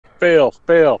fail,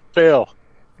 fail, fail.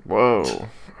 Whoa.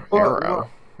 Arrow.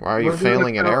 Why are you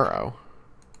failing an arrow?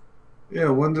 Yeah,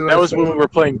 when did That was when we were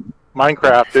playing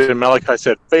Minecraft, and Malachi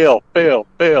said, fail, fail,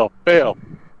 fail, fail.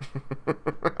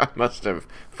 I must have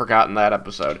forgotten that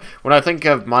episode. When I think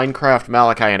of Minecraft,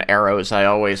 Malachi, and arrows, I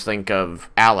always think of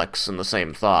Alex in the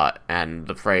same thought, and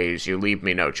the phrase, you leave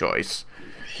me no choice.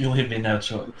 You leave me no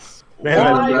choice.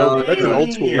 Man, that's an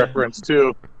old school reference,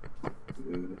 too.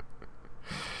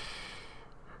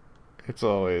 It's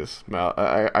always...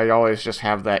 I always just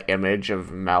have that image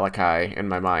of Malachi in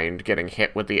my mind getting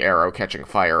hit with the arrow, catching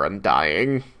fire, and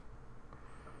dying.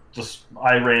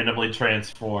 I randomly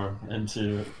transform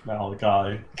into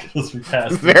Malachi because we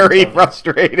passed. Very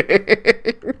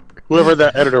frustrating. Whoever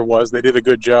that editor was, they did a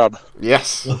good job.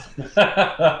 Yes.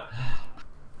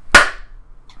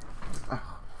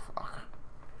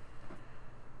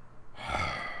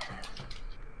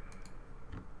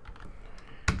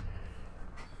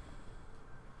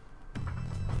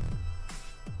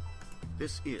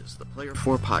 This is the Player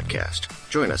 4 Podcast.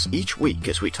 Join us each week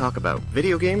as we talk about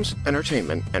video games,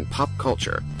 entertainment, and pop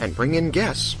culture, and bring in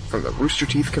guests from the Rooster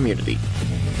Teeth community.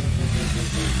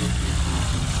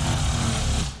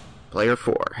 Player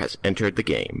 4 has entered the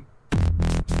game.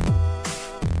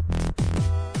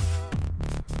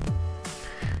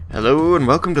 Hello, and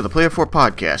welcome to the Player 4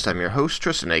 Podcast. I'm your host,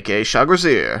 Tristan, a.k.a.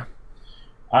 Shagrazier.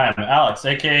 I am Alex,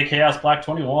 a.k.a. Chaos Black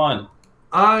 21.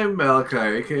 I'm Malachi,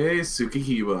 aka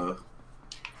Sukihiba.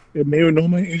 It may know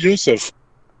me, Joseph.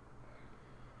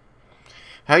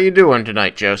 How you doing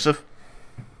tonight, Joseph?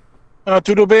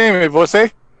 Tudo bem, e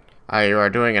você? You are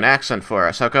doing an accent for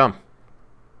us. How come?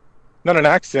 Not an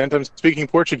accent, I'm speaking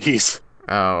Portuguese.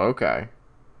 Oh, okay.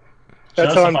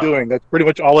 That's how I'm doing. That's pretty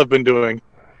much all I've been doing.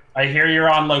 I hear you're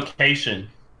on location.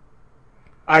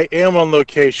 I am on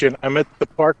location. I'm at the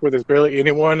park where there's barely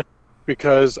anyone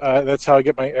because that's how I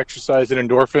get my exercise and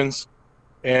endorphins.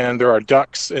 And there are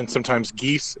ducks and sometimes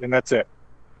geese, and that's it.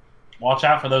 Watch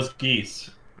out for those geese.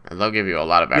 And they'll give you a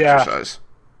lot of exercise.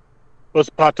 Os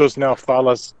patos não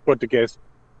falas português.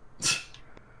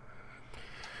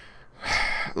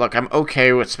 Look, I'm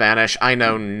okay with Spanish. I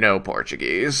know no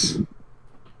Portuguese.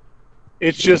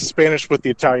 It's just Spanish with the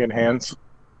Italian hands.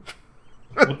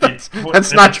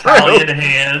 That's not true. Italian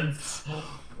hands.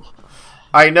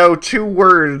 I know 2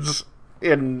 words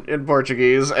in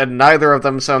Portuguese, and neither of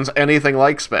them sounds anything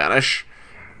like Spanish.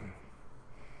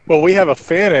 Well, we have a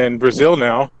fan in Brazil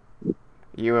now.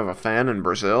 You have a fan in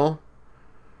Brazil?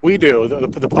 We do. The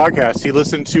podcast. He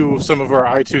listened to some of our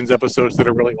iTunes episodes that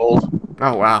are really old.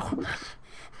 Oh, wow.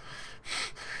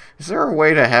 Is there a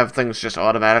way to have things just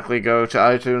automatically go to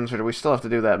iTunes, or do we still have to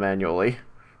do that manually?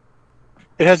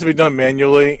 It has to be done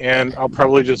manually, and I'll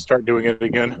probably just start doing it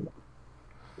again.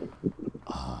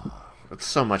 It's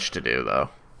so much to do, though.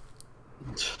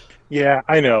 Yeah,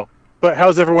 I know. But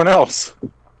how's everyone else?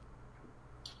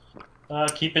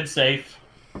 Keep it safe.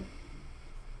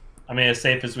 I mean, as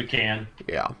safe as we can.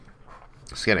 Yeah.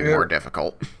 It's getting more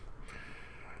difficult.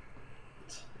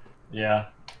 Yeah.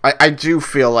 I do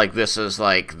feel like this is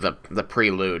like the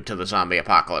prelude to the zombie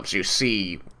apocalypse. You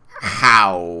see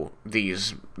how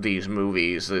these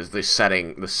movies, the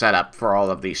setup for all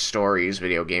of these stories,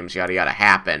 video games, yada yada,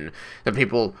 happen. That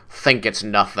people think it's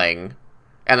nothing,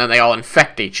 and then they all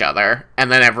infect each other,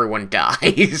 and then everyone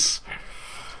dies.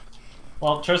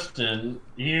 Well, Tristan,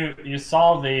 you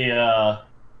saw the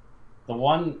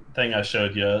one thing I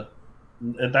showed you.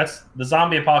 That's the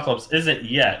zombie apocalypse isn't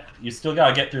yet. You still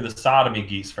gotta get through the sodomy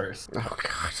geese first. Oh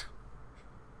God.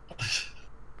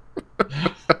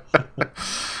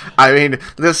 I mean,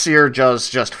 this year does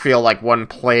just feel like one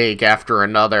plague after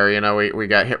another. You know, we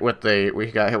got hit with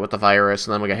the virus,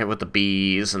 and then we got hit with the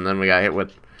bees, and then we got hit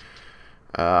with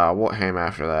what came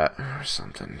after that?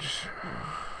 Something.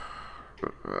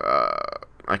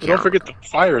 I can't. Don't forget the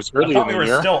fires early in the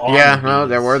year. Yeah, no,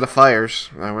 there were the fires.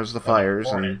 There was the fires,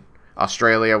 and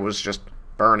Australia was just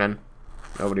burning.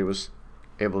 Nobody was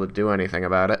able to do anything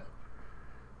about it.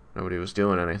 Nobody was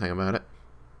doing anything about it.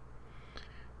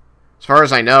 As far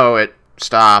as I know, it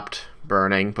stopped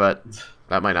burning, but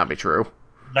that might not be true.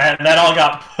 That all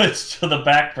got pushed to the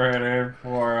back burner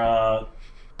for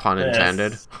pun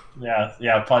intended.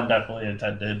 Yeah, pun definitely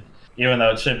intended. Even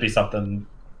though it shouldn't be something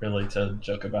really to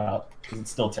joke about, because it's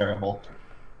still terrible.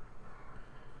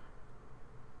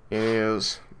 It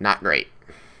is not great.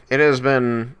 It has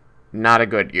been not a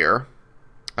good year.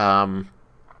 And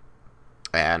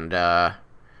it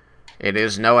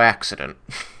is no accident.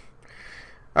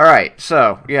 Alright,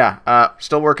 so, yeah,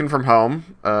 still working from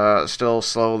home, still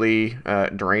slowly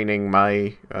draining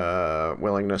my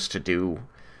willingness to do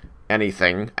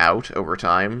anything out over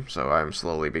time, so I'm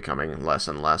slowly becoming less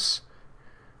and less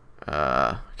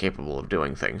capable of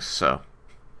doing things, so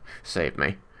save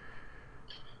me.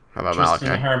 How about Tristan the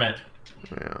Malachi? Hermit.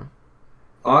 Yeah.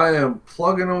 I am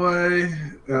plugging away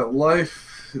at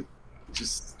life,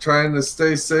 just trying to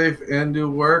stay safe and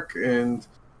do work and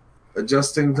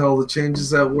adjusting to all the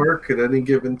changes at work at any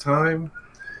given time.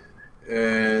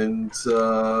 And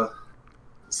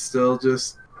still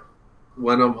just,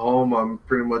 when I'm home, I'm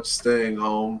pretty much staying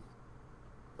home.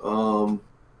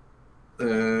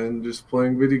 And just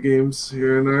playing video games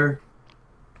here and there.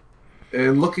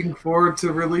 And looking forward to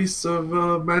the release of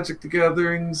Magic the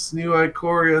Gathering's new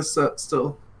Ikoria set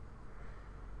still.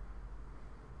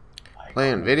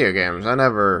 Playing video games. I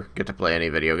never get to play any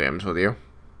video games with you.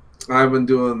 I've been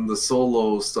doing the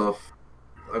solo stuff.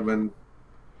 I've been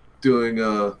doing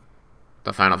The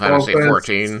Final Fantasy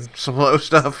XIV solo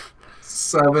stuff.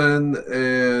 7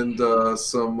 and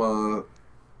some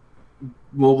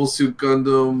Mobile Suit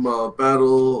Gundam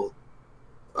battle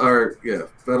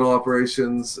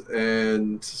operations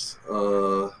and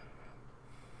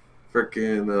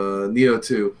frickin' Neo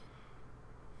 2.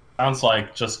 Sounds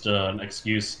like just an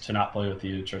excuse to not play with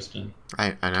you, Tristan.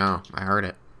 I know. I heard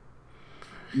it.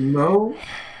 No.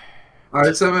 I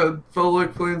just haven't felt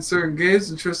like playing certain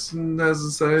games, and Tristan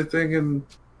hasn't said anything, and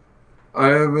I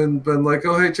haven't been like,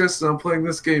 oh, hey, Tristan, I'm playing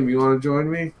this game. You want to join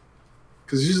me?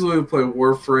 Because usually we play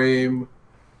Warframe,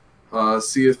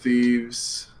 Sea of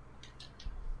Thieves,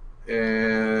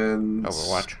 and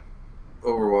Overwatch.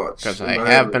 Because I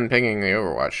have been pinging the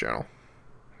Overwatch channel.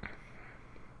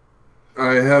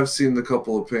 I have seen a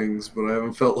couple of pings, but I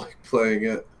haven't felt like playing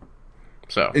it.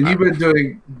 So, and you've been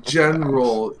doing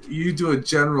general. You do a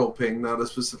general ping, not a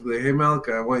specifically. Hey,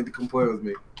 Malachi, I want you to come play with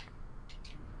me.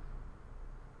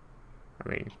 I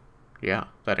mean, yeah,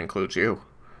 that includes you.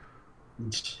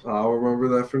 I'll remember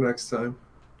that for next time.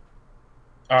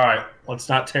 All right, let's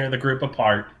not tear the group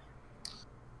apart.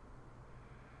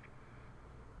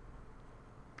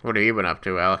 What have you been up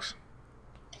to, Alex?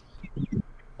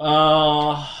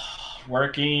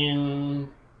 Working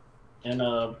in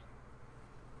a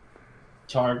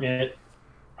Target,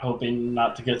 hoping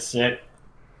not to get sick,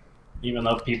 even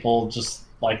though people just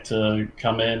like to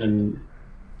come in and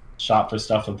shop for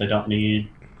stuff that they don't need.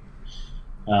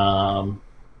 Pretty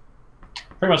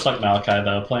much like Malachi,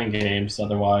 though, playing games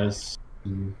otherwise,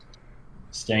 and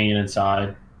staying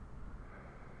inside.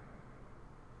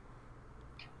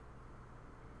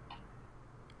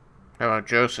 How about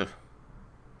Joseph?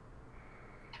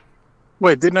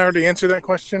 Wait, didn't I already answer that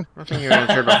question? I think you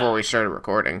answered before we started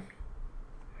recording.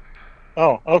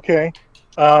 Oh, okay.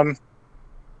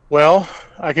 Well,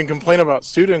 I can complain about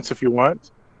students if you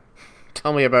want.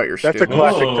 Tell me about your That's students. a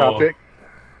classic Whoa. topic.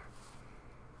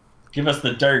 Give us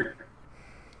the dirt.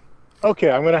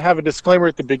 Okay, I'm going to have a disclaimer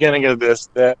at the beginning of this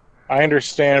that I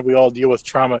understand we all deal with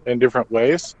trauma in different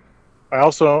ways. I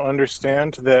also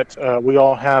understand that we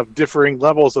all have differing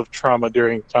levels of trauma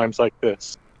during times like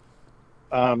this.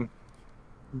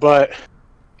 But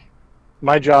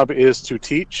my job is to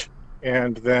teach,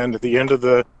 and then at the end of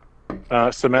the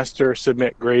semester,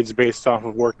 submit grades based off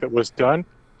of work that was done.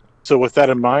 So with that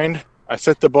in mind, I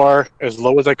set the bar as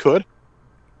low as I could,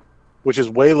 which is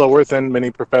way lower than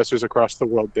many professors across the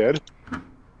world did,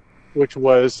 which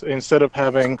was, instead of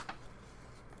having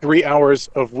 3 hours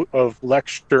of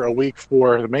lecture a week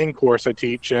for the main course I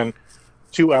teach and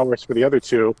 2 hours for the other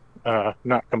two,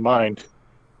 not combined.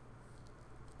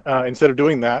 Instead of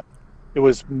doing that, it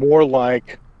was more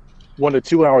like 1 to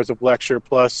 2 hours of lecture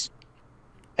plus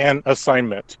an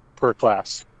assignment per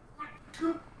class.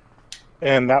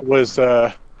 And that was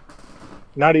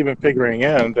not even figuring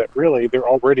in that really there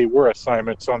already were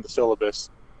assignments on the syllabus.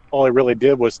 All I really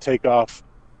did was take off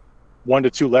 1 to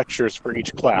 2 lectures for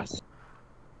each class.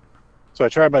 So I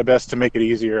tried my best to make it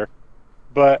easier,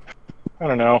 but I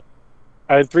don't know.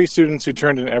 I had 3 students who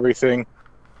turned in everything,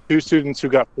 2 students who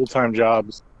got full-time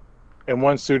jobs, and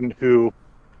 1 student who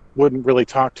wouldn't really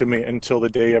talk to me until the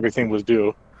day everything was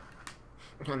due.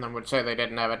 And then would say they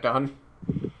didn't have it done.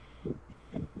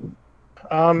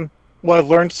 Well, I've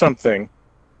learned something.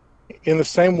 In the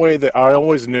same way that I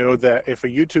always knew that if a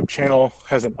YouTube channel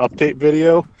has an update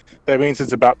video, that means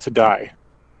it's about to die.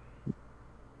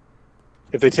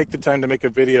 If they take the time to make a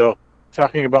video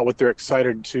talking about what they're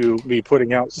excited to be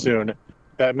putting out soon,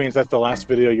 that means that's the last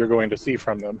video you're going to see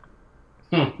from them.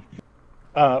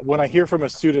 When I hear from a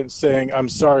student saying, I'm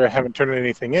sorry I haven't turned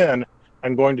anything in,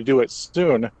 I'm going to do it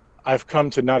soon, I've come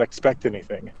to not expect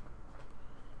anything.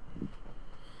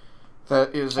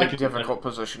 That is a difficult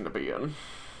position to be in.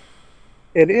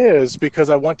 It is, because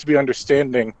I want to be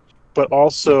understanding, but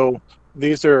also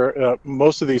these are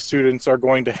most of these students are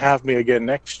going to have me again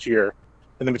next year,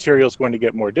 and the material is going to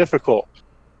get more difficult.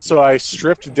 So I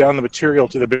stripped down the material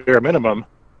to the bare minimum,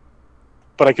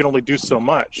 but I can only do so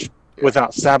much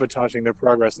without sabotaging their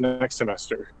progress next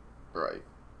semester. Right.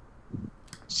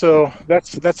 So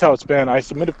that's how it's been. I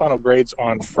submitted final grades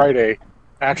on Friday,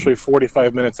 actually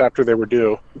 45 minutes after they were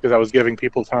due, because I was giving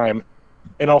people time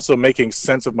and also making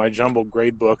sense of my jumbled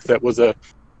grade book that was a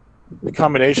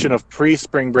combination of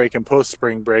pre-spring break and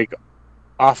post-spring break,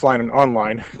 offline and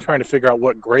online, trying to figure out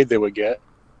what grade they would get.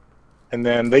 And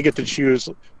then they get to choose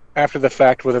after the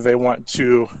fact whether they want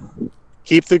to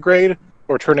keep the grade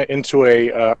or turn it into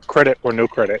a credit or no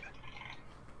credit.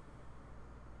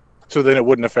 So then it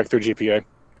wouldn't affect their GPA.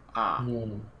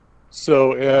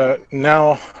 So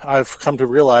now I've come to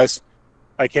realize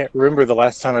I can't remember the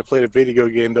last time I played a video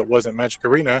game that wasn't Magic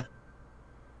Arena.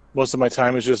 Most of my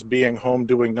time is just being home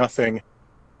doing nothing,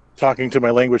 talking to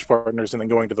my language partners, and then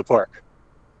going to the park.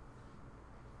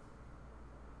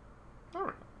 All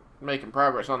right. Making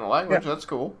progress on the language, that's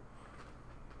cool.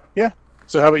 Yeah.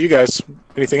 So how about you guys?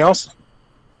 Anything else?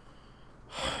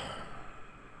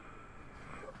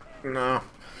 No.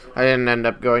 I didn't end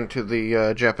up going to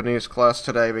the Japanese class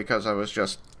today because I was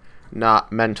just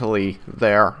not mentally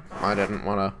there. I didn't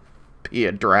want to be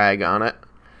a drag on it.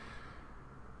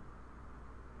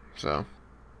 So,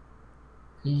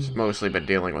 it's mostly been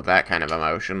dealing with that kind of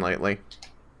emotion lately.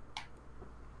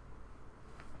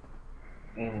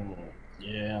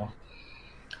 Yeah.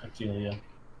 I feel you.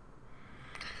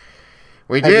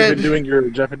 We Have did. you been doing your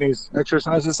Japanese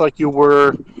exercises like you were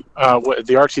at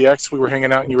the RTX? We were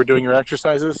hanging out and you were doing your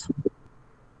exercises?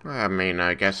 I mean,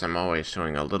 I guess I'm always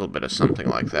doing a little bit of something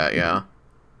like that, yeah.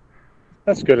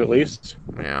 That's good at least.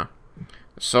 Yeah.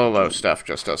 Solo stuff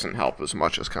just doesn't help as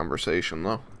much as conversation,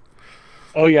 though.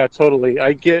 Oh yeah, totally.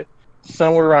 I get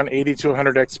somewhere around 80 to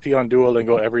 100 XP on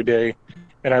Duolingo every day,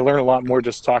 and I learn a lot more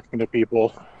just talking to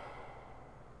people.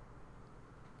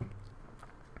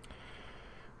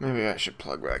 Maybe I should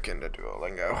plug back into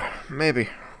Duolingo. Maybe.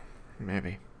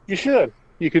 You should.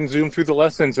 You can zoom through the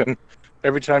lessons, and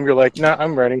every time you're like, nah,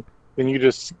 I'm ready, then you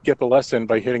just skip a lesson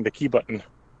by hitting the key button.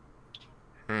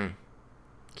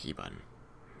 Key button.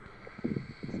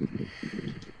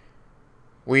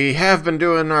 We have been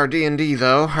doing our D&D,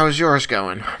 though. How's yours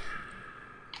going?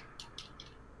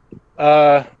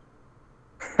 It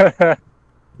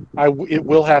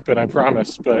will happen, I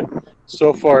promise, but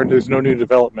so far there's no new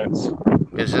developments.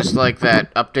 Is this like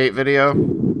that update video?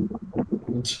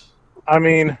 I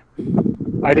mean,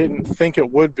 I didn't think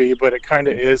it would be, but it kind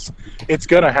of is. It's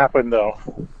going to happen, though.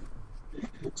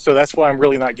 So that's why I'm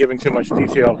really not giving too much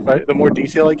detail. The more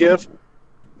detail I give,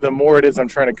 the more it is I'm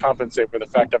trying to compensate for the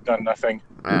fact I've done nothing.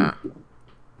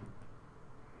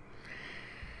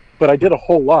 But I did a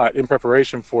whole lot in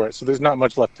preparation for it, so there's not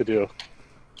much left to do.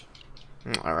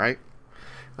 All right.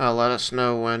 Let us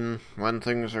know when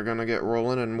things are going to get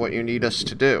rolling and what you need us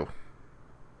to do.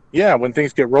 Yeah, when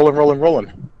things get rolling.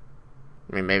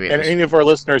 I mean, maybe. And any of our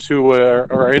listeners who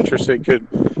are interested could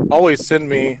always send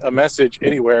me a message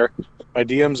anywhere. My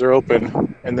DMs are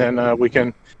open, and then we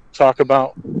can talk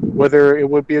about whether it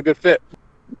would be a good fit.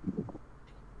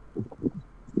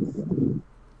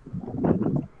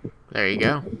 There you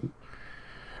go.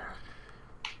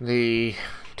 The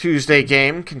Tuesday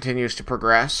game continues to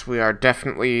progress. We are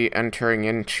definitely entering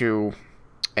into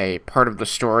a part of the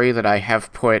story that I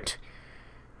have put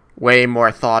way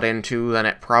more thought into than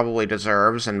it probably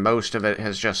deserves, and most of it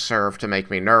has just served to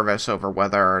make me nervous over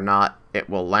whether or not it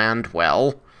will land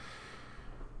well.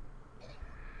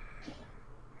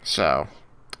 So,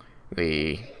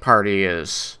 the party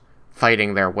is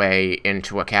fighting their way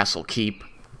into a castle keep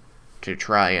to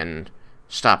try and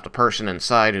stop the person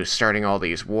inside who's starting all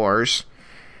these wars.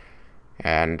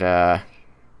 And,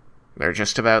 they're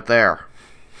just about there.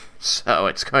 So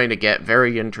it's going to get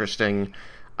very interesting,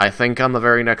 I think, on the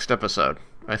very next episode.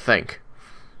 I think.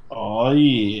 Oh,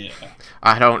 yeah.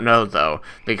 I don't know, though,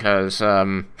 because,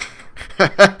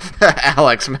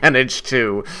 Alex managed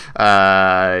to,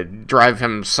 drive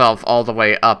himself all the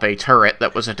way up a turret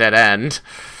that was a dead end.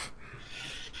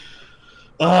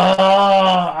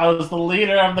 I was the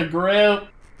leader of the group. I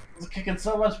was kicking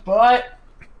so much butt.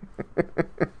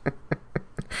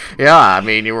 Yeah, I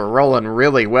mean, you were rolling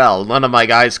really well. None of my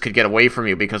guys could get away from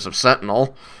you because of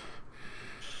Sentinel.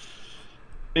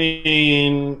 I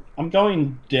mean, I'm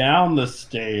going down the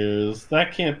stairs.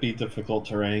 That can't be difficult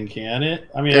terrain, can it?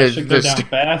 I mean, I should go down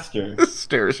faster. The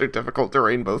stairs are difficult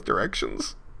terrain both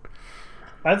directions.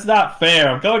 That's not fair.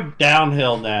 I'm going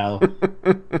downhill now.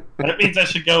 That means I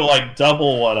should go like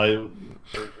double what I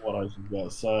should go.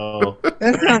 So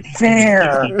That's not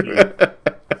fair.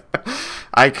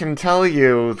 I can tell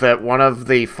you that one of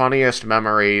the funniest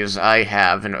memories I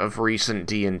have of recent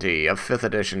D&D, of 5th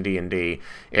edition D&D,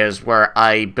 is where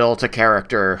I built a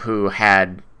character who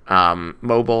had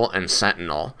Mobile and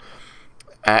Sentinel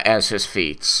as his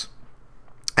feats.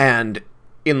 And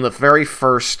in the very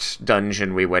first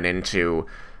dungeon we went into,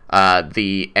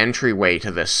 the entryway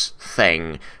to this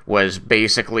thing was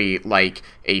basically like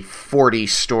a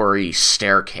 40-story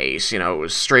staircase. You know, it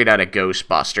was straight out of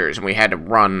Ghostbusters, and we had to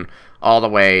run all the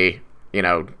way, you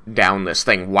know, down this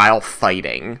thing while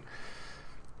fighting.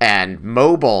 And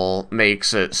Mobile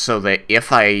makes it so that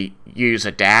if I use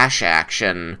a dash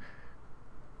action,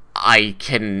 I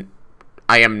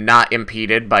am not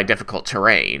impeded by difficult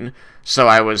terrain. So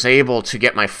I was able to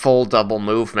get my full double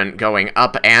movement going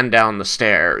up and down the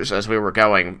stairs as we were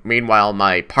going. Meanwhile,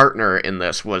 my partner in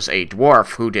this was a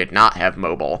dwarf who did not have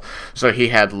Mobile. So he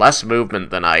had less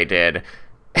movement than I did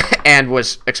and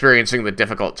was experiencing the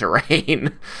difficult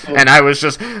terrain. And I was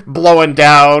just blowing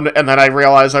down, and then I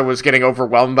realized I was getting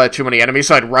overwhelmed by too many enemies,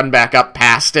 so I'd run back up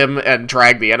past him and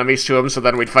drag the enemies to him, so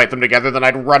then we'd fight them together, then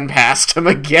I'd run past him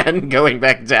again, going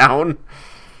back down.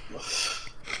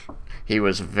 He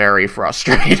was very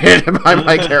frustrated by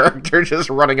my character just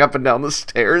running up and down the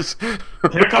stairs.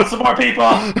 Here comes some more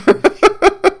people!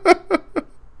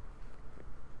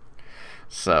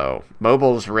 So,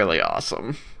 Mobile's really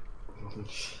awesome.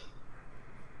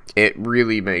 It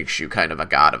really makes you kind of a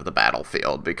god of the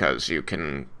battlefield, because you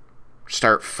can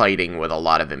start fighting with a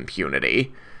lot of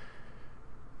impunity.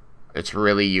 It's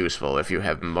really useful if you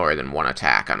have more than one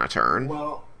attack on a turn.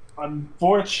 Well,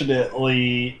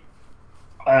 unfortunately,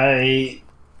 I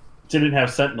didn't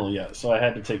have Sentinel yet, so I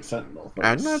had to take Sentinel first.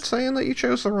 I'm not saying that you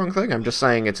chose the wrong thing. I'm just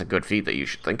saying it's a good feat that you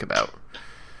should think about.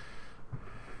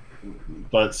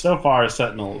 But so far,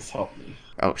 Sentinel has helped me.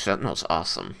 Oh, Sentinel's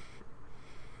awesome.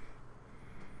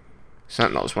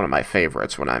 Sentinel's one of my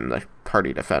favorites when I'm the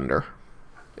party defender.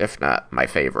 If not my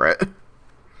favorite.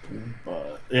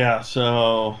 But, yeah,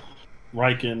 so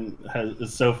Walkin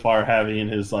is so far having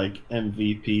his, like,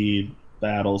 MVP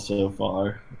battle so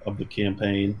far of the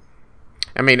campaign.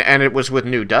 I mean, and it was with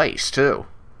new dice, too.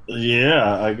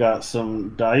 Yeah, I got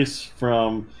some dice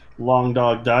from Long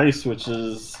Dog Dice, which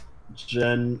is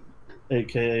Jen,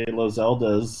 a.k.a.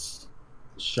 Lozelda's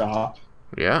shop.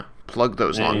 Yeah, plug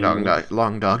those long dog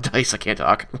dice. I can't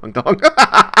talk. Long dog.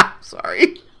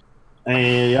 Sorry.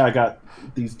 And yeah, I got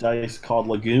these dice called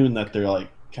Lagoon that they're like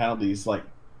kind of these like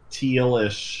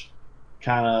tealish,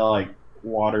 kind of like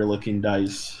water-looking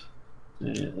dice.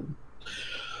 And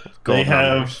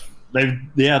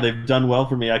they've done well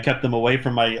for me. I kept them away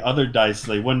from my other dice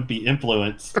so they wouldn't be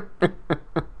influenced.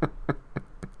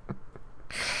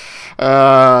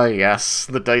 Yes,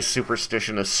 the dice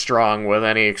superstition is strong with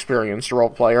any experienced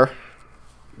role player.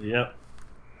 Yep.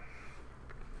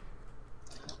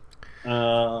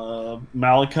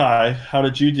 Malachi, how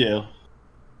did you do?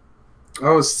 I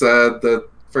was sad that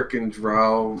frickin'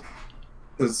 Drow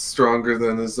is stronger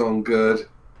than his own good.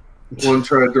 One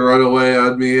tried to run away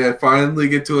on me. I finally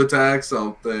get to attack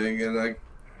something, and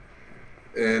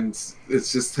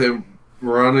it's just him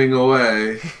running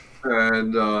away,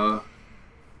 and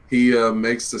he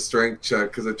makes the strength check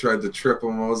because I tried to trip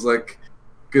him. I was like,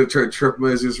 gonna try to trip him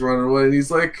as he's running away, and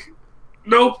he's like,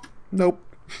 nope.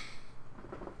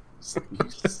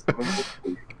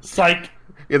 Psych.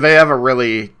 Yeah, they have a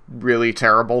really, really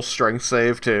terrible strength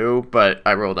save too, but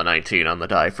I rolled a 19 on the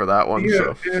die for that one. Yeah,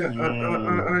 so. yeah,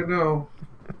 I know.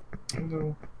 I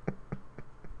know.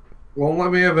 Won't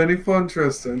let me have any fun,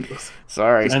 Tristan.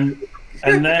 Sorry. And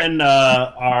then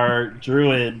our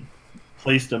druid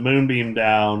placed a moonbeam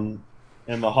down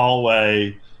in the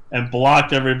hallway and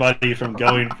blocked everybody from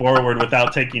going forward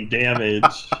without taking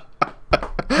damage.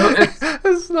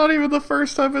 It's not even the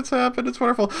first time it's happened. It's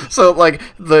wonderful. So, like,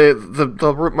 the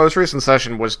most recent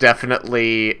session was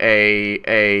definitely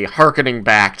a hearkening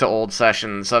back to old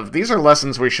sessions of these are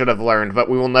lessons we should have learned, but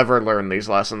we will never learn these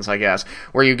lessons, I guess,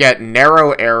 where you get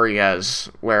narrow areas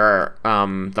where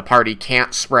the party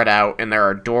can't spread out and there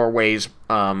are doorways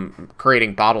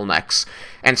creating bottlenecks.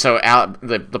 And so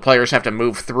the players have to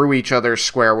move through each other's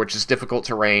square, which is difficult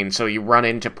terrain, so you run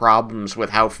into problems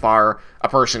with how far a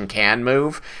person can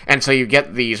move. And so you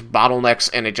get these bottlenecks,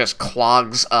 and it just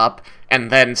clogs up,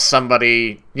 and then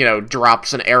somebody,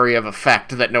 drops an area of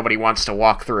effect that nobody wants to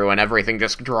walk through, and everything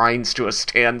just grinds to a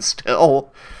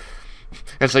standstill.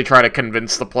 As they try to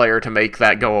convince the player to make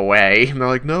that go away. And they're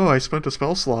like, no, I spent a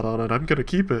spell slot on it, I'm gonna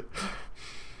keep it.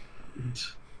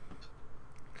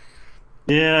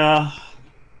 Yeah.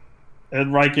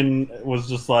 And Walkin was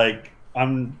just like, I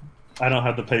don't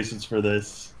have the patience for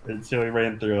this. And so he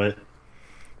ran through it.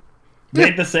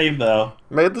 Made the save, though.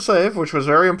 Made the save, which was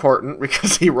very important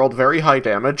because he rolled very high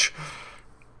damage.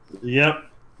 Yep.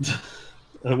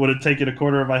 It would have taken a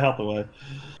quarter of my health away.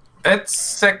 It's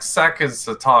 6 seconds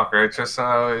to talk, right? Just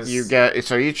so you get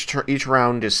so each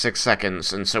round is 6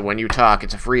 seconds, and so when you talk,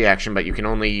 it's a free action, but you can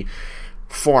only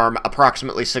form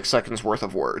approximately 6 seconds worth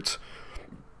of words.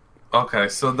 Okay,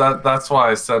 so that's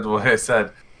why I said what I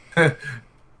said.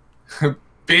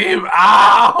 Beam!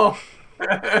 Ow!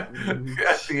 Yeah,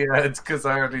 it's because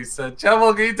I already said,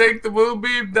 Chevel, can you take the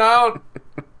moonbeam down?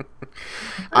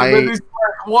 And then he's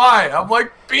like, why? I'm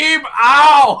like, beam!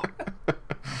 Ow!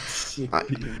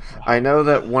 I know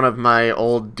that one of my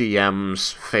old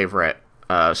DM's favorite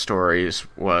stories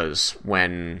was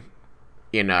when,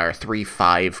 in our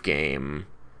 3-5 game,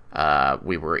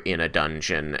 we were in a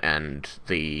dungeon and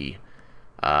we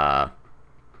had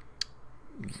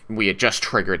just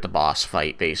triggered the boss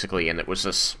fight, basically, and it was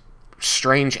this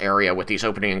strange area with these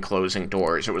opening and closing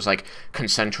doors. It was like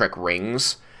concentric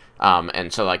rings.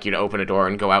 And so, like, you'd open a door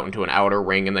and go out into an outer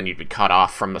ring, and then you'd be cut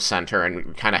off from the center, and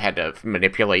you kind of had to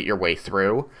manipulate your way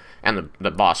through. And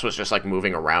the boss was just, like,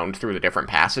 moving around through the different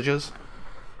passages.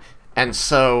 And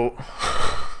so,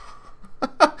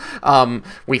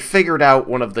 we figured out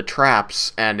one of the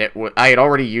traps, and I had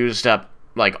already used up,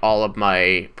 like,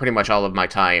 pretty much all of my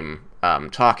time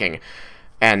talking.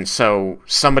 And so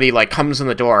somebody, like, comes in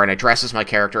the door and addresses my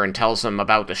character and tells them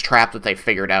about this trap that they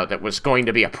figured out that was going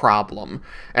to be a problem.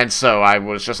 And so I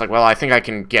was just like, well, I think I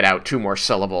can get out 2 more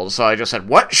syllables. So I just said,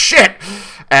 what? Shit!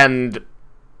 And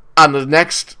on the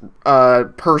next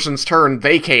person's turn,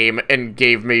 they came and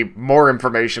gave me more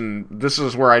information. This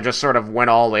is where I just sort of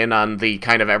went all in on the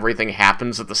kind of everything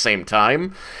happens at the same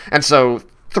time. And so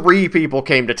 3 people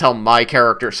came to tell my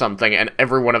character something, and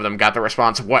every one of them got the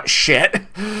response, what shit?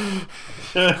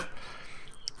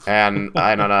 And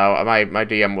I don't know, my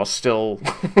DM will still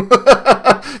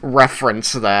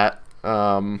reference that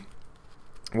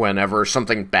whenever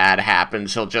something bad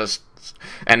happens. He'll just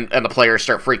and the players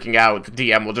start freaking out. The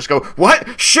DM will just go,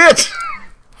 "What shit?"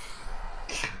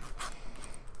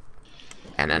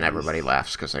 And then everybody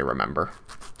laughs because they remember.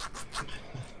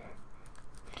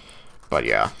 But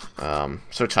yeah,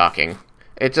 so talking,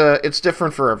 it's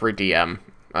different for every DM.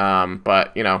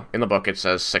 But, you know, in the book it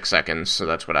says 6 seconds, so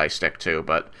that's what I stick to,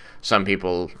 but some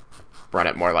people run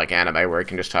it more like anime, where you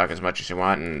can just talk as much as you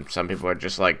want, and some people are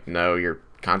just like, no, you're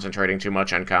concentrating too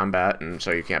much on combat, and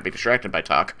so you can't be distracted by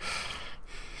talk.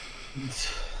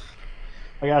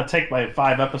 I gotta take my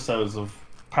 5 episodes of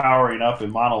powering up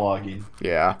and monologuing.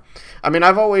 Yeah. I mean,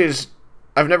 I've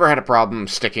never had a problem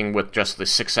sticking with just the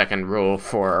 6-second rule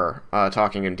for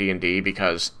talking in D&D,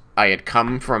 because I had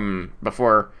come from,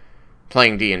 before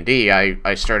playing D&D,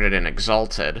 I started in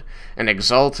Exalted, and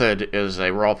Exalted is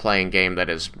a role-playing game that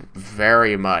is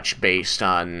very much based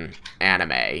on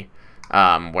anime,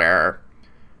 where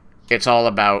it's all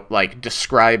about, like,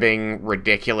 describing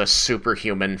ridiculous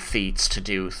superhuman feats to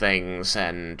do things,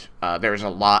 and there's a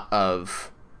lot of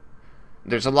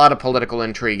political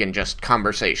intrigue and just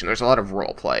conversation. There's a lot of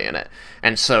role-play in it,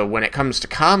 and so when it comes to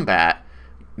combat,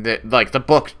 the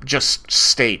book just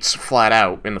states flat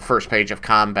out in the first page of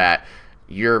combat,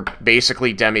 you're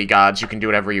basically demigods, you can do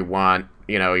whatever you want,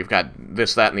 you know, you've got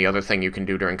this, that, and the other thing you can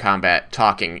do during combat.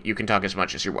 Talking, you can talk as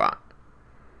much as you want.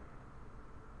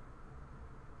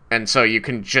 And so you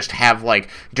can just have, like,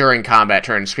 during combat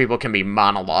turns, people can be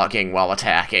monologuing while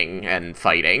attacking and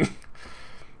fighting.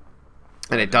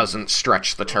 And it doesn't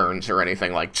stretch the turns or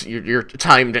anything. Like, your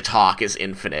time to talk is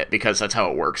infinite, because that's how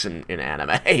it works in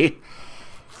anime.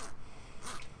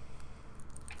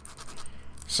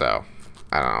 So,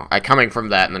 I don't know. Coming from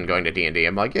that and then going to D&D,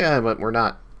 I'm like, yeah, but we're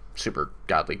not super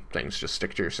godly things. Just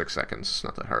stick to your 6 seconds. It's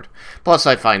not that hard. Plus,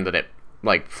 I find that it,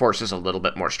 like, forces a little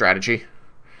bit more strategy.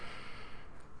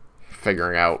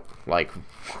 Figuring out, like,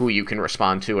 who you can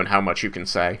respond to and how much you can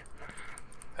say.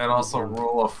 And also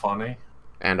rule of funny.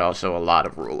 And also a lot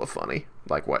of rule of funny.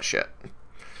 Like, what shit?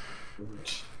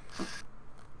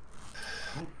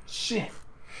 Shit.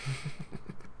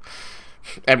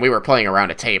 And we were playing around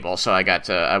a table, so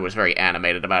I was very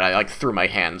animated about it. I, like, threw my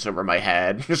hands over my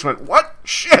head. Just went, what?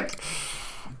 Shit!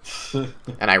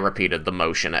 And I repeated the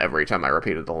motion every time I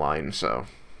repeated the line, so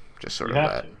just sort of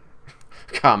that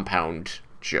compound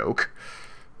joke.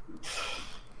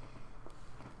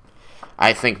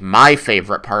 I think my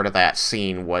favorite part of that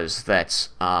scene was that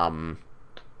the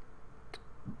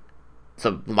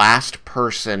last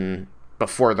person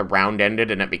before the round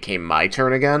ended and it became my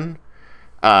turn again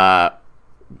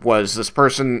was this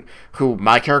person who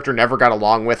my character never got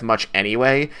along with much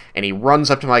anyway, and he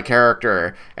runs up to my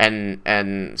character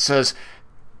and says,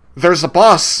 "There's a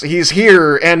boss, he's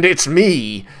here, and it's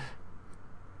me."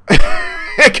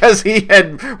 Because he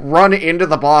had run into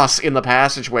the boss in the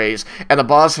passageways, and the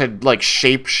boss had, like,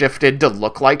 shape-shifted to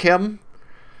look like him.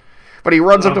 But he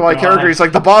runs up to my character, he's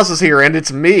like, the boss is here, and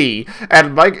it's me.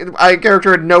 And my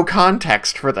character had no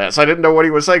context for this. I didn't know what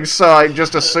he was saying, so I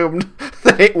just assumed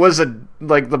that it was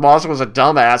the boss was a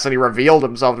dumbass, and he revealed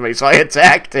himself to me, so I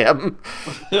attacked him.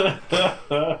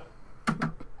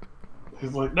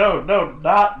 He's like, no,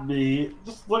 not me.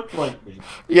 Just look like me.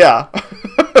 Yeah.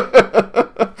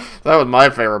 That was my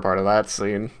favorite part of that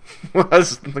scene.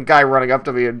 Was the guy running up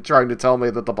to me and trying to tell me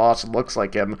that the boss looks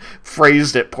like him,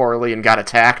 phrased it poorly, and got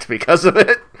attacked because of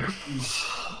it.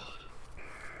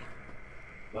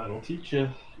 That'll teach you.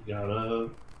 You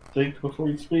gotta think before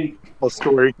you speak. A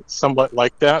story somewhat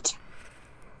like that.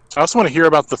 I also want to hear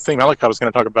about the thing Malachi was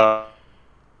going to talk about.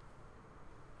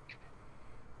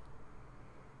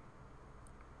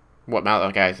 What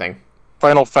Malachi thing?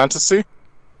 Final Fantasy.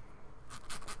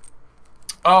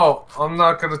 Oh, I'm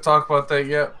not going to talk about that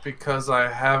yet because I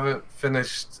haven't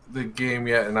finished the game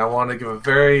yet, and I want to give a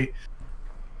very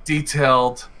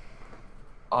detailed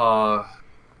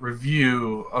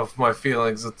review of my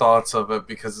feelings and thoughts of it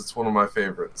because it's one of my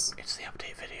favorites. It's the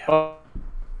update video.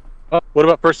 What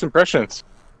about first impressions?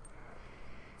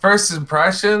 First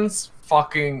impressions,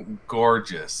 fucking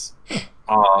gorgeous.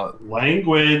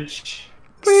 Language.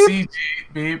 CG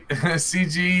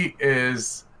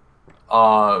is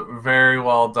very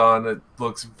well done. It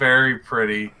looks very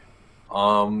pretty.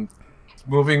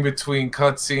 Moving between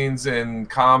cutscenes and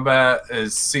combat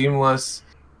is seamless.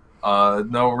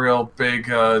 No real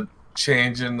big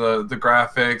change in the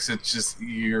graphics. It's just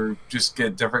you just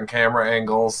get different camera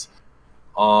angles.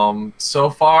 So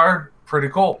far, pretty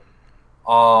cool.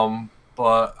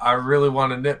 But I really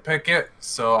want to nitpick it,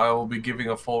 so I will be giving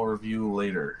a full review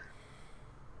later.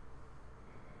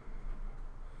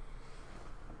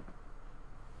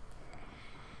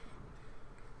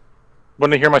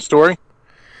 Want to hear my story?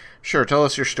 Sure, tell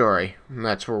us your story. And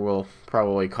that's where we'll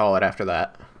probably call it after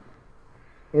that.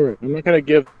 All right. I'm not going to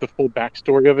give the full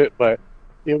backstory of it, but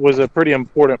it was a pretty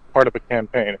important part of the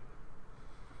campaign.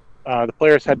 The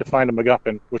players had to find a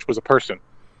MacGuffin, which was a person.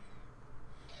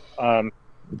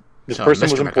 This person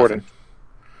Mr. was important.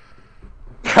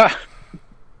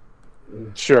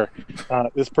 Sure.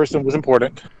 This person was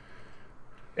important.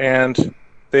 And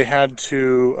they had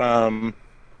to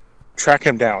track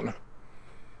him down.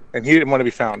 And he didn't want to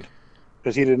be found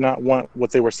because he did not want what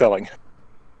they were selling.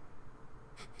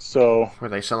 So Were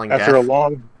they selling after death? a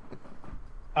long,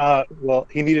 well,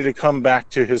 he needed to come back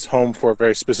to his home for a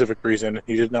very specific reason.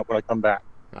 He did not want to come back.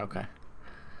 Okay.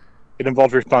 It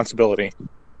involved responsibility.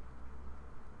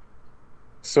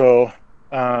 So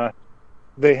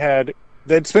they'd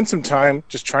spent some time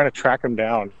just trying to track him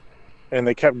down, and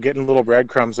they kept getting little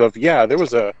breadcrumbs of, yeah, there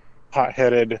was a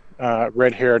hot-headed,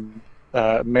 red-haired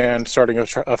man starting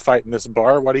a fight in this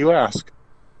bar. Why do you ask?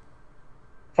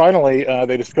 Finally,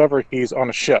 they discover he's on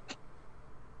a ship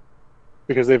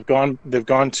because they've gone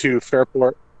to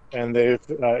Fairport and they've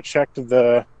checked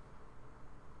the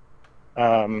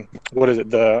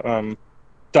the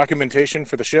documentation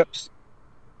for the ships,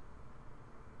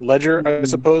 ledger, I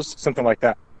suppose, something like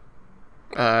that.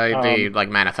 The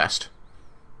manifest.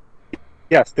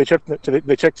 Yes, they checked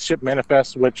the ship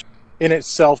manifest, which in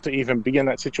itself, to even be in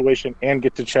that situation and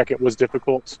get to check it was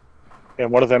difficult.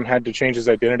 And one of them had to change his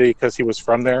identity because he was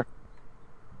from there.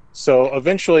 So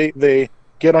eventually they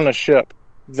get on a ship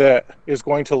that is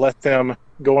going to let them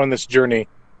go on this journey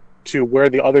to where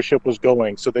the other ship was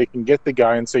going, so they can get the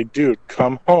guy and say, dude,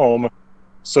 come home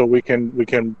so we can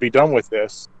be done with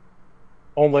this.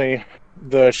 Only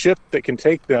the ship that can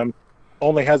take them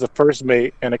only has a first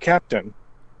mate and a captain.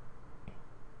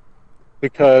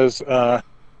 Because the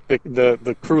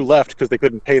crew left because they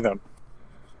couldn't pay them.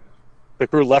 The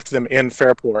crew left them in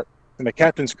Fairport, and the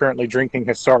captain's currently drinking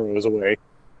his sorrows away.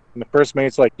 And the first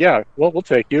mate's like, yeah, well, we'll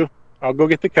take you. I'll go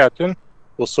get the captain.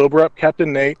 We'll sober up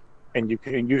Captain Nate, and you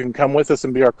can come with us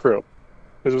and be our crew.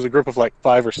 Because it was a group of like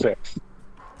 5 or 6.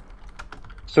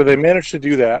 So they managed to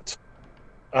do that.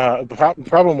 The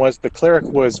problem was the cleric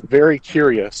was very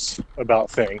curious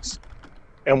about things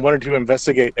and wanted to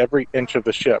investigate every inch of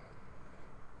the ship.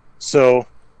 So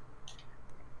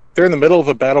they're in the middle of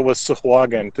a battle with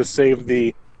Sahuagin to save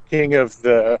the king of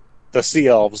the sea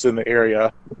elves in the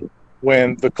area,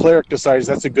 when the cleric decides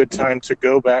that's a good time to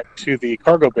go back to the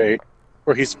cargo bay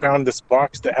where he's found this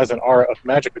box that has an aura of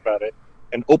magic about it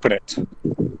and open it.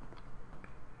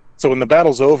 So when the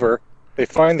battle's over, they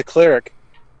find the cleric,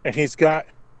 and he's got,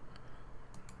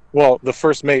 well, the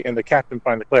first mate and the captain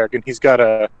find the cleric, and he's got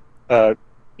a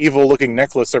evil-looking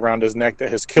necklace around his neck that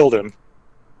has killed him.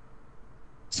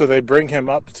 So they bring him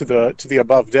up to the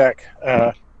above deck,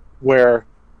 where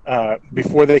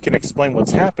before they can explain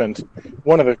what's happened,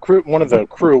 one of the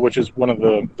crew, which is one of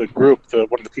the group,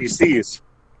 one of the PCs,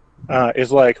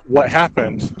 is like, "What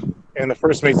happened?" And the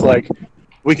first mate's like,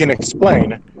 "We can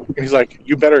explain." And he's like,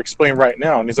 "You better explain right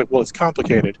now." And he's like, "Well, it's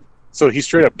complicated." So he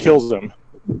straight up kills them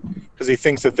because he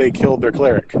thinks that they killed their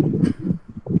cleric.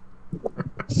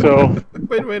 So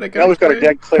Wait, now we've got a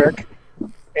dead cleric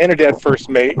and a dead first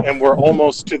mate, and we're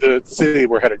almost to the city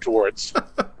we're headed towards.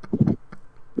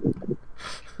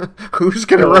 Who's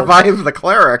going to revive the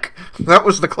cleric? That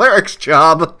was the cleric's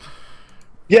job.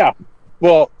 Yeah.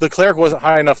 Well, the cleric wasn't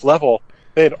high enough level.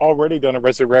 They had already done a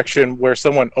resurrection where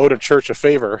someone owed a church a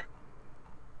favor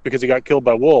because he got killed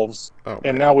by wolves. Oh,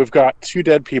 and now we've got 2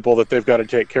 dead people that they've got to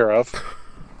take care of.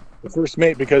 The first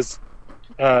mate, because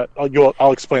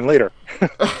I'll explain later.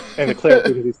 And the cleric,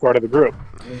 because he's part of the group.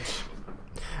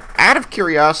 Out of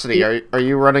curiosity, are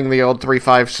you running the old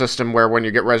 3-5 system where when you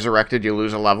get resurrected, you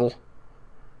lose a level?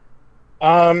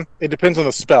 It depends on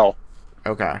the spell.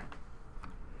 Okay.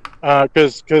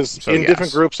 Because So,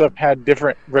 different groups I've had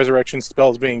different resurrection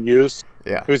spells being used.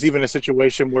 Yeah. There was even a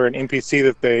situation where an NPC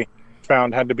that they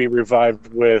found had to be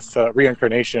revived with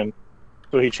reincarnation,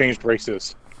 so he changed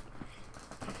races.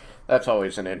 That's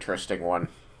always an interesting one.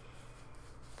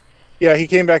 Yeah, he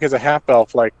came back as a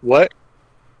half-elf, like, what?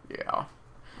 Yeah.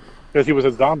 Because he was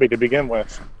a zombie to begin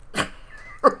with.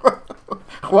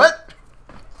 What?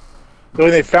 So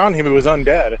when they found him, he was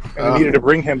undead, and they needed to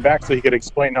bring him back so he could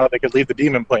explain how they could leave the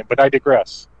demon plane, but I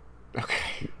digress.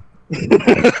 Okay.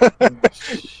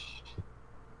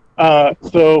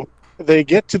 So they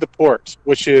get to the port,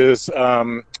 which is,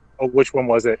 which one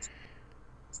was it?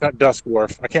 It's not Dusk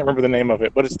Wharf. I can't remember the name of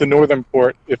it, but it's the northern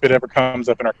port if it ever comes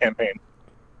up in our campaign.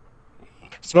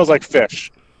 It smells like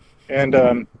fish. And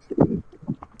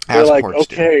they're like,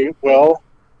 okay, well,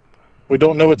 we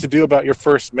don't know what to do about your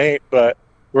first mate, but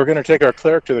we're going to take our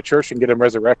cleric to the church and get him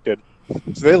resurrected.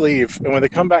 So they leave, and when they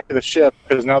come back to the ship,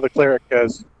 because now the cleric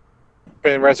has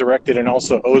been resurrected and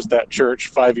also owes that church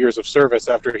 5 years of service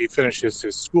after he finishes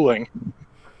his schooling,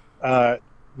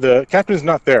 the captain's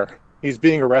not there. He's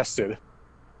being arrested.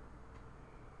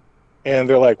 And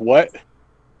they're like, what?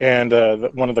 And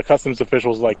one of the customs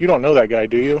officials is like, you don't know that guy,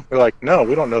 do you? They're like, no,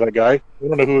 we don't know that guy. We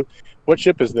don't know what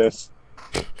ship is this?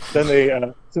 Then they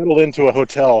settled into a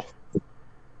hotel.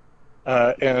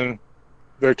 And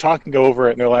they're talking over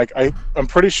it, and they're like, I'm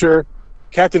pretty sure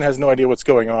Captain has no idea what's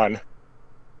going on.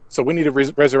 So we need to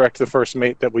resurrect the first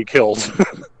mate that we killed.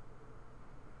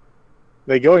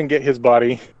 They go and get his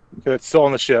body, because it's still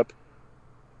on the ship,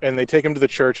 and they take him to the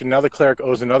church, and now the cleric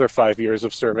owes another 5 years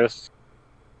of service.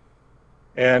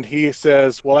 And he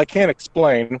says, well, I can't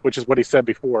explain, which is what he said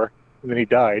before, and then he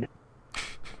died.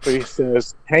 But he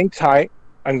says, hang tight,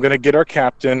 I'm going to get our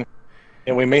captain,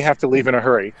 and we may have to leave in a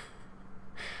hurry.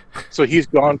 So he's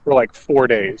gone for like 4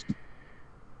 days.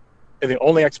 And the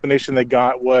only explanation they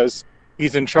got was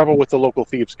he's in trouble with the local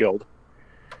thieves guild.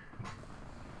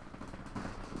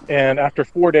 And after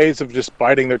 4 days of just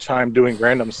biding their time doing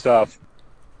random stuff,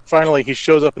 finally he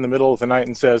shows up in the middle of the night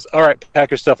and says, all right,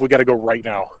 pack your stuff, we got to go right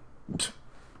now.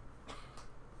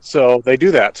 So they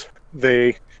do that.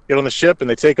 They get on the ship and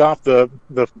they take off the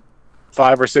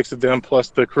 5 or 6 of them plus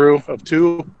the crew of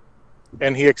 2.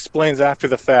 And he explains after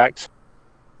the fact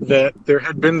that there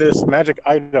had been this magic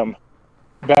item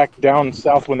back down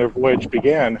south when their voyage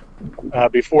began,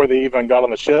 before they even got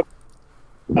on the ship,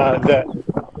 that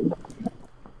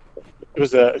it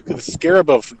was the scarab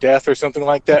of death or something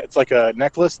like that. It's like a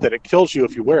necklace that it kills you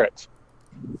if you wear it.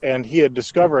 And he had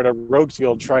discovered a rogues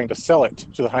guild trying to sell it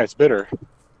to the highest bidder.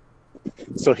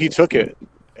 So he took it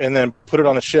and then put it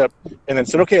on the ship and then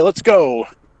said, okay, let's go.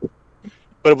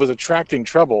 But it was attracting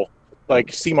trouble,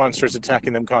 like sea monsters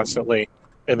attacking them constantly.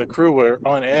 And the crew were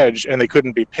on edge, and they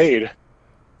couldn't be paid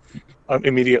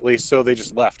immediately, so they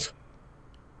just left.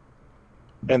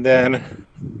 And then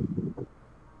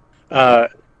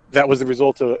that was the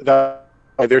result of that.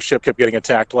 Their ship kept getting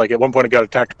attacked. Like at one point, it got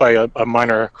attacked by a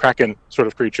minor kraken sort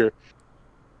of creature.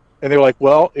 And they were like,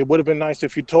 "Well, it would have been nice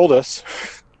if you told us."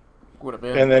 Would have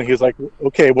been. And then he's like,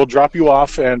 "Okay, we'll drop you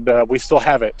off, and we still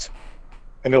have it."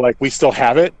 And they're like, "We still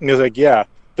have it?" And he's like, "Yeah,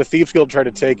 the Thieves Guild tried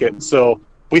to take it, so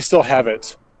we still have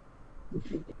it."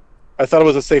 I thought it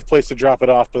was a safe place to drop it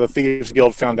off, but the Thieves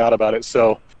Guild found out about it,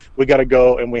 so we got to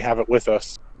go, and we have it with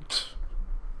us.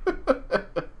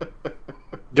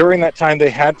 During that time, they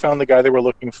had found the guy they were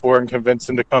looking for and convinced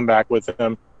him to come back with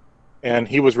them, and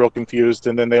he was real confused,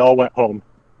 and then they all went home.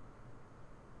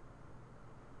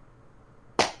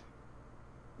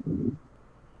 So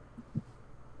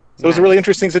it was a really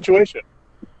interesting situation.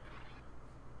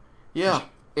 Yeah.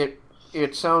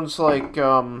 It sounds like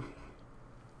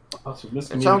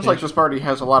Miscommunication. this party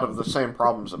has a lot of the same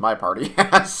problems that my party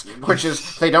has, which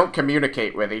is they don't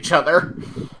communicate with each other.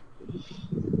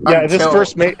 Yeah, if this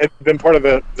first mate had been part of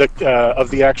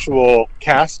the actual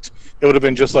cast, it would have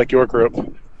been just like your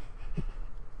group.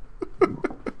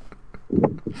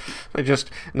 They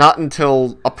just, not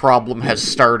until a problem has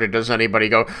started does anybody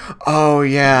go, oh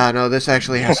yeah, no, this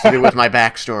actually has to do with my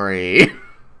backstory.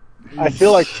 I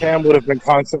feel like Tam would have been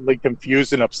constantly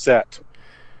confused and upset.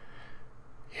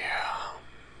 Yeah.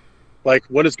 Like,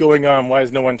 what is going on? Why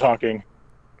is no one talking?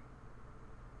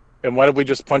 And why did we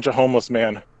just punch a homeless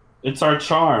man? It's our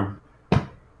charm.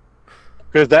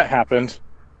 Because that happened.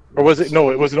 Or was it?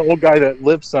 No, it was an old guy that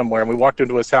lived somewhere, and we walked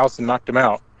into his house and knocked him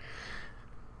out.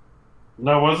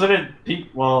 No, wasn't it Pete?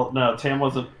 Well, no, Tam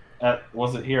wasn't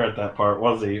here at that part,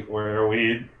 was he? Where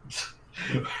we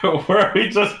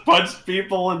just punched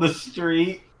people in the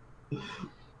street.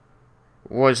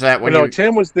 Was that when No,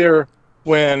 Tam was there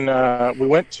when we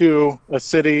went to a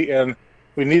city and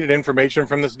we needed information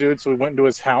from this dude, so we went into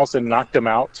his house and knocked him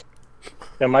out.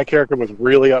 And my character was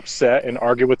really upset and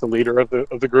argued with the leader of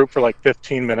the group for like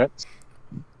 15 minutes.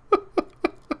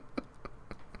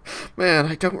 Man,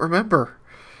 I don't remember.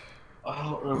 I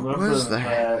don't remember What was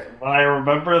that. But I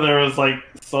remember there was like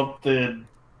something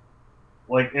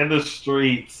like in the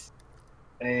streets,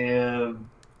 and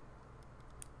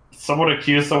someone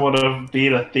accused someone of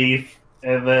being a thief,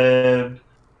 and then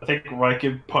I think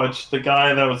Riken punched the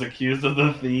guy that was accused of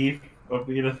being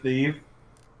a thief.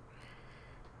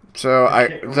 So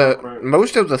remember.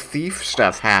 most of the thief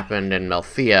stuff happened in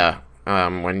Melthea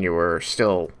when you were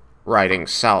still riding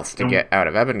south to get out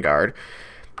of Ebengard.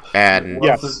 And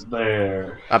Yes.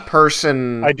 There. a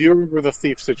person... I do remember the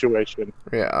thief situation.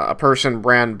 Yeah, a person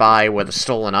ran by with a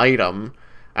stolen item,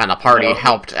 and the party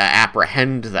helped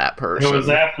apprehend that person. It was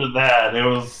after that. It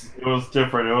was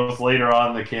different. It was later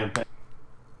on in the campaign.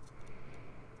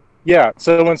 Yeah,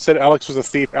 someone said Alex was a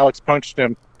thief. Alex punched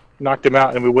him, knocked him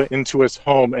out, and we went into his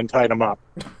home and tied him up.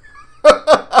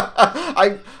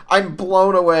 I'm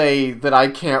blown away that I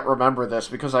can't remember this,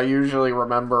 because I usually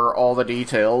remember all the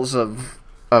details of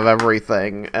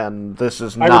everything, and this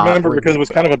is not... I remember because it was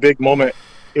kind of a big moment.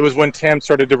 It was when Tam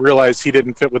started to realize he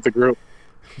didn't fit with the group.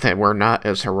 They were not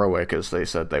as heroic as they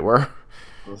said they were.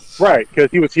 Right,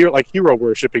 because he was here like hero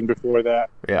worshipping before that.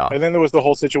 Yeah. And then there was the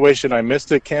whole situation. I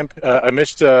missed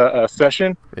a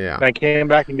session, Yeah. and I came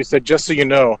back and you said, just so you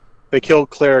know, they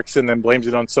killed clerics and then blames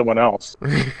it on someone else.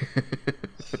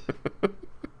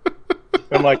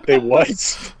 I'm like, they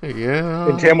what? Yeah.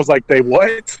 And Tam was like, they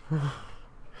what?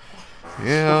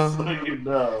 Yeah. So you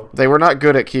know. They were not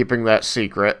good at keeping that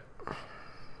secret.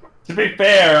 To be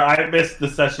fair, I missed the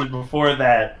session before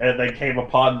that, and then came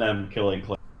upon them killing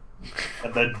Claire.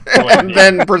 And then, And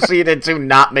then proceeded to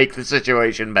not make the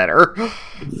situation better.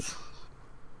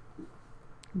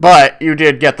 But you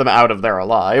did get them out of there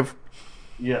alive.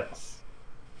 Yes.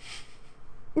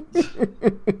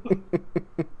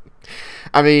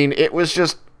 I mean, it was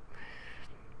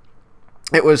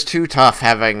too tough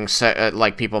having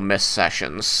people miss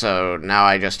sessions, so now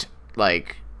I just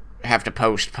have to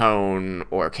postpone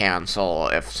or cancel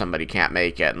if somebody can't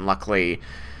make it. And luckily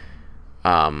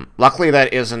that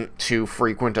isn't too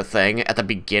frequent a thing. At the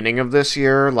beginning of this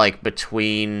year,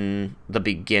 between the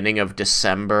beginning of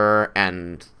December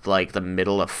and the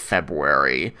middle of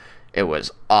February, it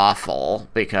was awful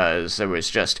because there was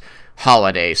just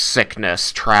holiday,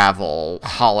 sickness, travel,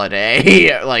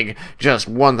 holiday, just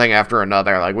one thing after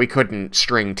another. We couldn't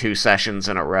string 2 sessions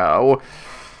in a row.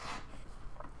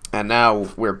 And now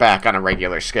we're back on a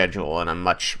regular schedule, and I'm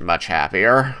much, much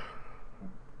happier.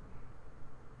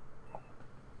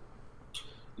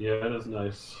 Yeah, it is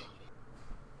nice.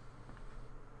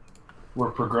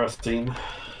 We're progressing.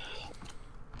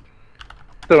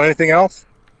 So anything else?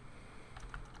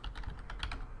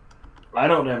 I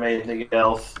don't have anything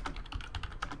else.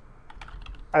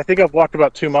 I think I've walked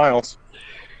about 2 miles.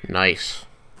 Nice.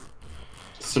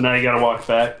 So now you gotta walk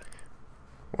back.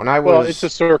 When I was... Well, it's a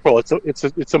circle.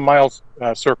 It's a mile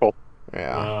circle.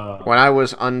 Yeah. When I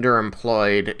was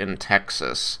underemployed in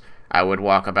Texas, I would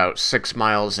walk about 6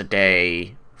 miles a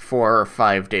day, 4 or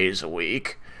 5 days a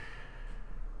week.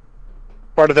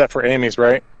 Part of that for Amy's,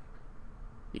 right?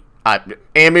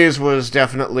 Amy's was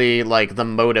definitely, the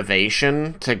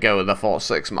motivation to go the full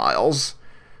 6 miles.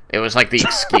 It was, the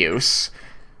excuse.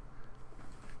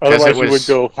 Otherwise, you would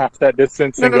go half that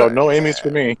distance and go, no, Amy's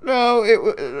for me. No,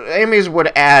 Amy's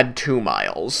would add 2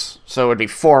 miles, so it would be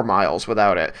 4 miles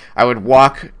without it. I would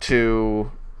walk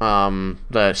to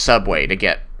the subway to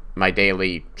get my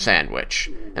daily sandwich,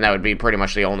 and that would be pretty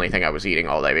much the only thing I was eating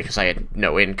all day because I had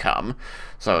no income.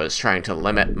 So I was trying to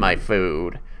limit my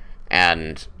food,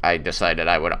 and I decided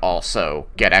I would also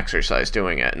get exercise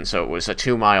doing it. And so it was a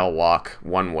 2-mile walk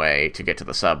one way to get to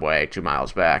the subway, 2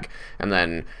 miles back, and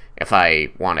then if I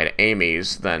wanted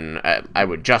Amy's, then I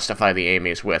would justify the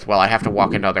Amy's with, well, I have to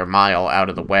walk another mile out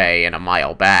of the way and a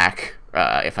mile back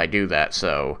if I do that,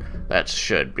 so that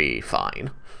should be fine.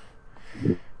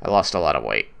 I lost a lot of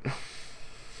weight.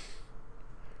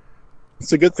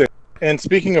 It's a good thing. And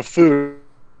speaking of food,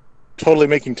 totally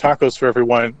making tacos for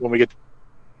everyone when we get...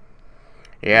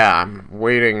 Yeah, I'm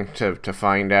waiting to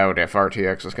find out if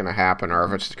RTX is going to happen or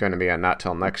if it's going to be a not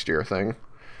till next year thing.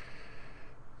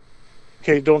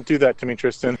 Okay, don't do that to me,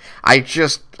 Tristan.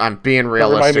 I'm being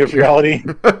realistic. Remind me of reality.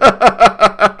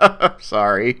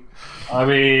 Sorry. I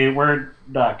mean, we're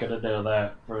not gonna know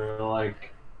that for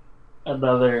like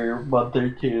another month or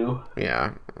two.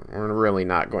 Yeah, we're really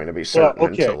not going to be certain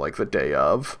until like the day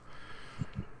of.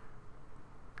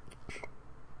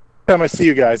 Time I see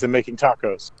you guys, I'm making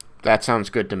tacos. That sounds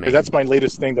good to me. That's my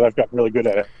latest thing that I've gotten really good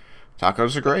at it.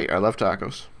 Tacos are great. I love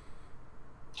tacos.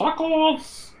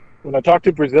 Tacos! When I talk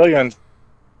to Brazilians,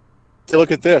 they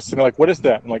look at this and they're like, what is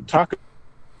that? I'm like, taco.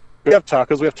 We have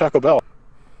tacos, we have Taco Bell.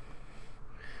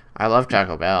 I love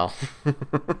Taco Bell.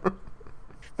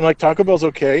 I'm like, Taco Bell's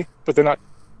okay, but they're not...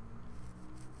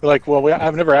 They're like, well,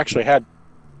 I've never actually had...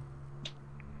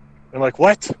 I'm like,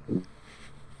 what?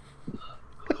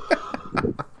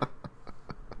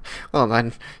 Well,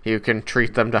 then you can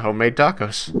treat them to homemade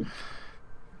tacos.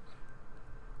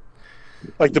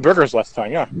 Like the burgers last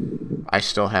time, yeah. I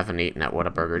still haven't eaten at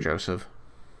Whataburger, Joseph.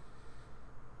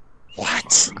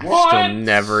 What? I've still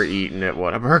never eaten at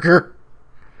Whataburger.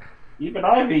 Even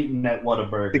I've eaten at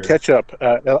Whataburger. The ketchup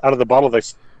out of the bottle,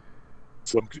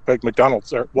 like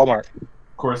McDonald's or Walmart.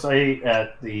 Of course, I ate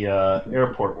at the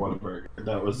airport Whataburger.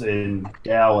 That was in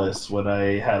Dallas when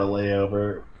I had a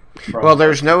layover. Well,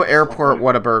 there's no airport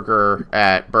Whataburger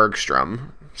at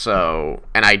Bergstrom, so,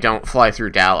 and I don't fly through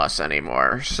Dallas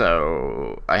anymore,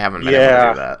 so I haven't been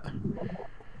able to do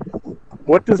that.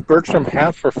 What does Bergstrom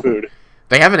have for food?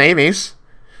 They have an Amy's.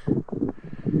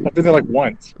 I've been there like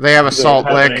once. They have a Salt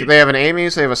Lick. They have an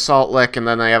Amy's, they have a Salt Lick, and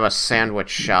then they have a sandwich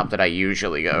shop that I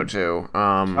usually go to.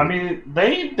 I mean,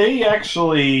 they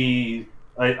actually...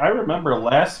 I remember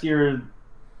last year,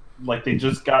 like, they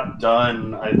just got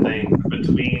done, I think,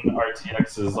 between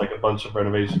RTX's, like, a bunch of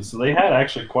renovations. So they had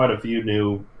actually quite a few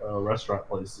new restaurant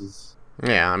places.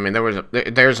 Yeah, I mean,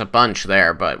 there's a bunch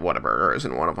there, but Whataburger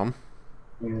isn't one of them.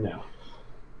 No.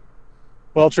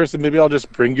 Well, Tristan, maybe I'll just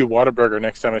bring you Whataburger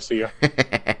next time I see you.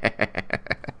 I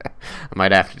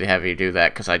might have to have you do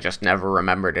that, because I just never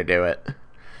remember to do it.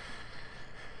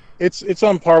 It's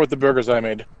on par with the burgers I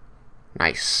made.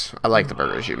 Nice. I like the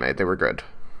burgers you made. They were good.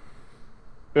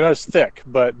 They're not as thick,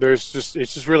 but it's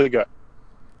just really good.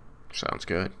 Sounds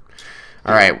good.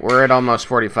 All right, we're at almost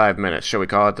 45 minutes. Shall we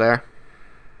call it there?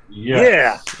 Yes.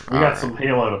 Yeah. We got some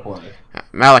Halo to play.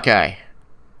 Malachi.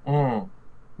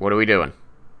 What are we doing?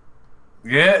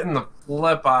 Getting the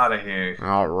flip out of here.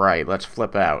 All right, let's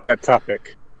flip out. That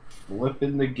topic.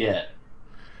 Flipping the get.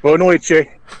 Boa noite.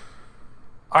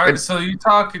 Alright, so you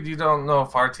don't know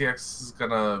if RTX is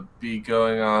gonna be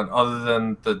going on other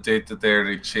than the date that they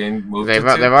already moved it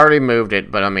to? They've already moved it,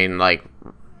 but I mean, like,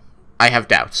 I have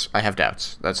doubts.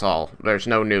 That's all. There's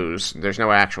no news. There's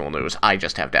no actual news. I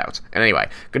just have doubts. And anyway,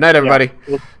 good night, everybody.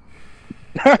 Yeah.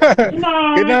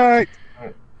 Good night.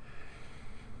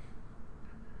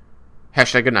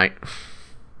 Hashtag good night.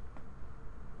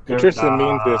 Tristan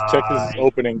means this. Texas is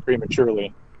opening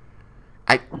prematurely.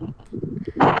 I